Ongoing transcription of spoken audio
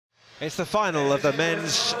It's the final of the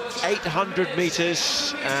men's 800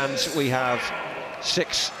 metres, and we have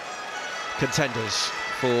 6 contenders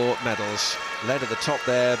for medals. Led at the top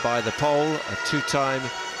there by the Pole, a 2-time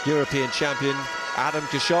European champion, Adam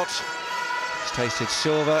Kszczot. He's tasted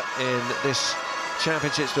silver in this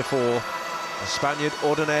championships before. The Spaniard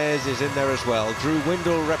Ordonez is in there as well.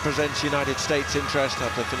 Windle represents United States interest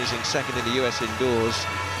after finishing 2nd in the US indoors.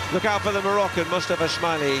 Look out for the Moroccan, Mustafa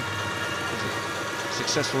Smiley.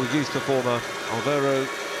 Successful youth performer. Alvaro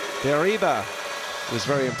Deriba was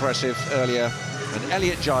very impressive earlier, and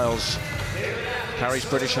Elliot Giles carries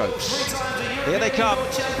British hopes. Here they come.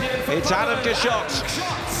 It's Adam Kszczot.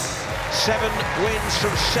 7 wins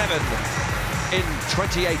from 7 in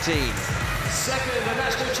 2018. Second, the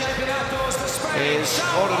national champion outdoors for Spain is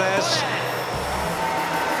Ordonez.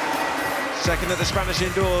 2nd at the Spanish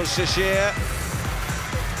indoors this year.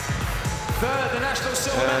 Third, the national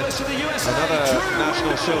silver medalist for the USA. Another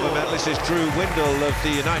national silver medalist is Windle of the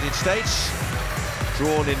United States,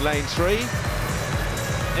 drawn in lane 3.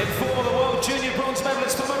 In 4, the world junior bronze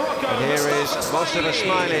medalist for Morocco. And here is Mustafa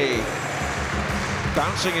Smiley,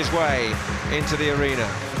 bouncing his way into the arena.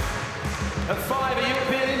 At 5, a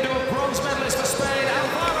European indoor bronze medalist for Spain,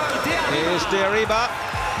 Alvaro Deriba. Here's Deriba,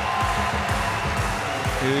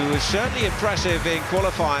 who was certainly impressive in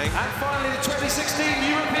qualifying. And finally, the 2016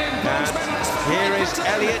 European bronze medalist for here is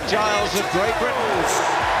Elliot Giles of Great Britain.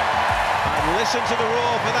 And listen to the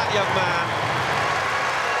roar for that young man.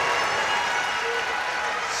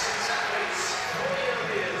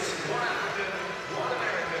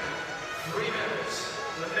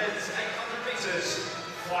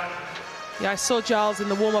 Yeah, I saw Giles in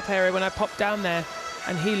the warm-up area when I popped down there,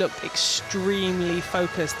 and he looked extremely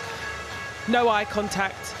focused. No eye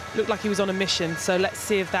contact, looked like he was on a mission, so let's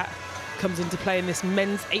see if that comes into play in this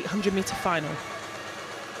men's 800-metre final.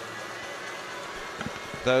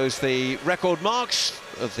 Those the record marks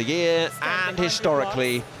of the year and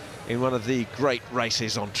historically in one of the great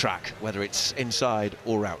races on track, whether it's inside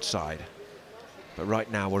or outside. But right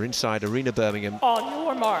now we're inside Arena Birmingham. On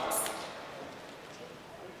your marks.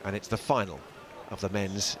 And it's the final of the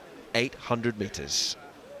men's 800 metres.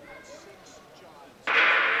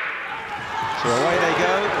 So away they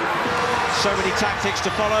go. So many tactics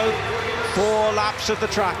to follow. 4 laps of the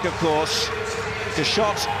track, of course.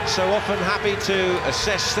 Kszczot so often happy to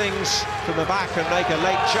assess things from the back and make a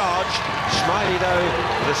late charge. Smiley, though,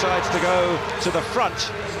 decides to go to the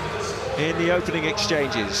front in the opening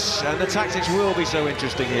exchanges. And the tactics will be so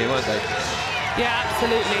interesting here, won't they? Yeah,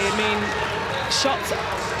 absolutely. I mean, Kszczot's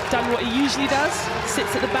done what he usually does,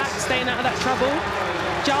 sits at the back, staying out of that trouble.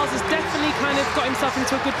 Giles has definitely kind of got himself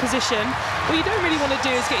into a good position. What you don't really want to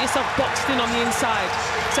do is get yourself boxed in on the inside.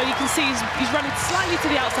 So you can see he's running slightly to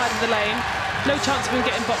the outside of the lane. No chance of him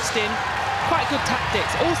getting boxed in. Quite good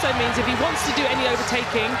tactics. Also means if he wants to do any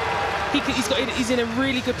overtaking, he's in a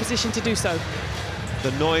really good position to do so.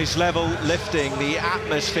 The noise level lifting, the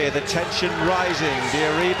atmosphere, the tension rising.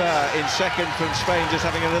 Deriba in 2nd from Spain, just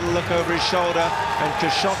having a little look over his shoulder, and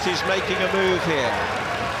Kszczot is making a move here.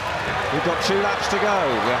 We've got 2 laps to go.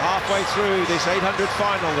 We're halfway through this 800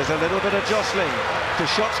 final. There's a little bit of jostling.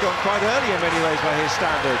 Kszczot's gone quite early in many ways by his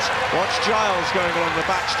standards. Watch Giles going along the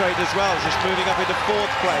back straight as well, just moving up into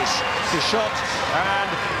 4th place. Kszczot, and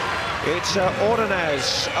it's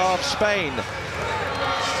Ordonez of Spain.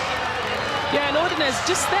 Yeah, and Ordonez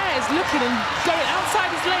just there is looking and going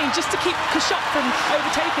outside his lane just to keep Kszczot from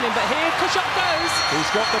overtaking him. But here Kszczot goes.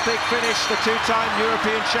 He's got the big finish, the 2-time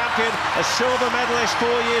European champion, a silver medalist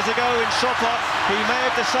 4 years ago in Sopot. He may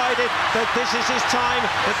have decided that this is his time,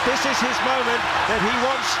 that this is his moment, that he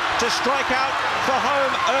wants to strike out for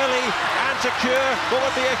home early and secure what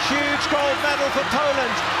would be a huge gold medal for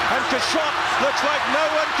Poland. And Kszczot looks like no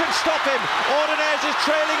one can stop him. Ordonez is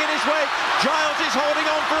trailing in his wake. Giles is holding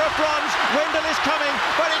on for a bronze. Windle is coming,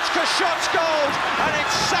 but it's Kszczot's gold, and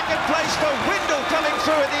it's 2nd place for Windle coming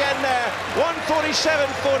through at the end there.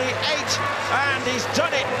 1:47.48, and he's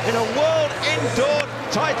done it in a world indoor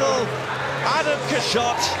title. Adam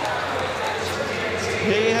Kszczot.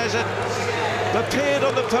 He has appeared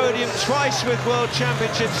on the podium twice with World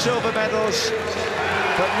Championship silver medals,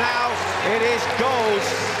 but now it is gold,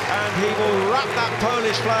 and he will wrap that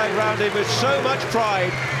Polish flag round him with so much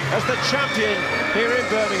pride as the champion here in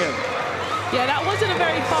Birmingham. Yeah, that wasn't a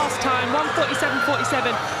very fast time,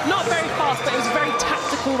 1:47.47. Not very fast, but it was a very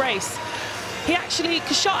tactical race.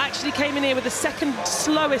 Kszczot actually came in here with the 2nd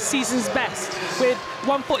slowest season's best with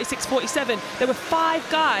 1:46.47. There were 5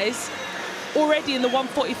 guys already in the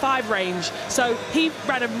 1:45 range. So he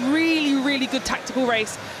ran a really, really good tactical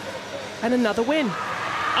race. And another win.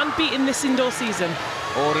 Unbeaten this indoor season.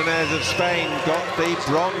 Ordonez of Spain got the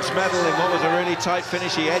bronze medal in what was a really tight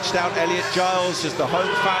finish. He edged out Elliot Giles as the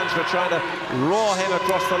home fans were trying to roar him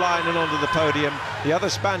across the line and onto the podium. The other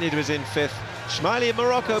Spaniard was in 5th. Smiley in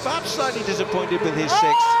Morocco, perhaps slightly disappointed with his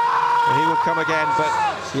 6th. And he will come again, but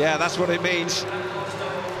yeah, that's what it means.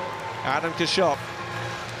 Adam Kszczot,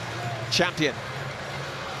 champion.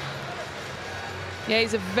 Yeah,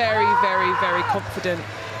 he's a very, very, very confident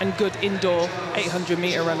and good indoor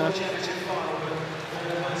 800-metre runner.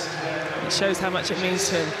 It shows how much it means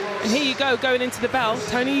to him. And here you go, going into the bell.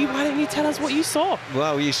 Tony, why don't you tell us what you saw?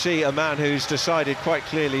 Well, you see a man who's decided quite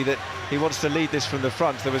clearly that he wants to lead this from the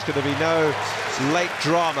front. There was going to be no late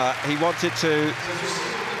drama. He wanted to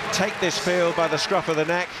take this field by the scruff of the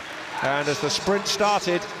neck. And as the sprint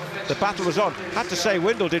started, the battle was on. I have to say,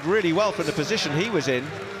 Windle did really well from the position he was in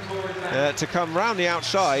to come round the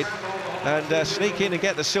outside and sneak in and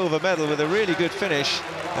get the silver medal with a really good finish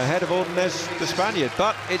ahead of Ordonez, the Spaniard.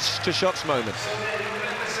 But it's Kszczot's moment.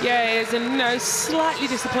 Yeah, he is, and no, slightly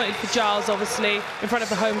disappointed for Giles, obviously, in front of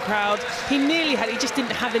the home crowd. He nearly had, he just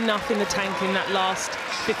didn't have enough in the tank in that last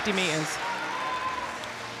 50 metres.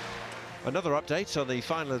 Another update on the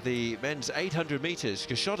final of the men's 800 metres.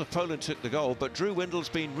 Kszczot of Poland took the gold, but Drew Windle's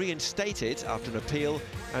been reinstated after an appeal,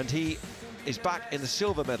 and he is back in the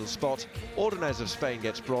silver medal spot. Ordonez of Spain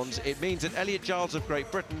gets bronze. It means that Elliot Giles of Great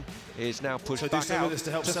Britain is now pushed back out with us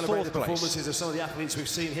to help to celebrate 4th the place. performances of some of the athletes we've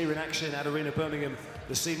seen here in action at Arena Birmingham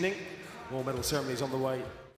this evening. More medal ceremonies on the way.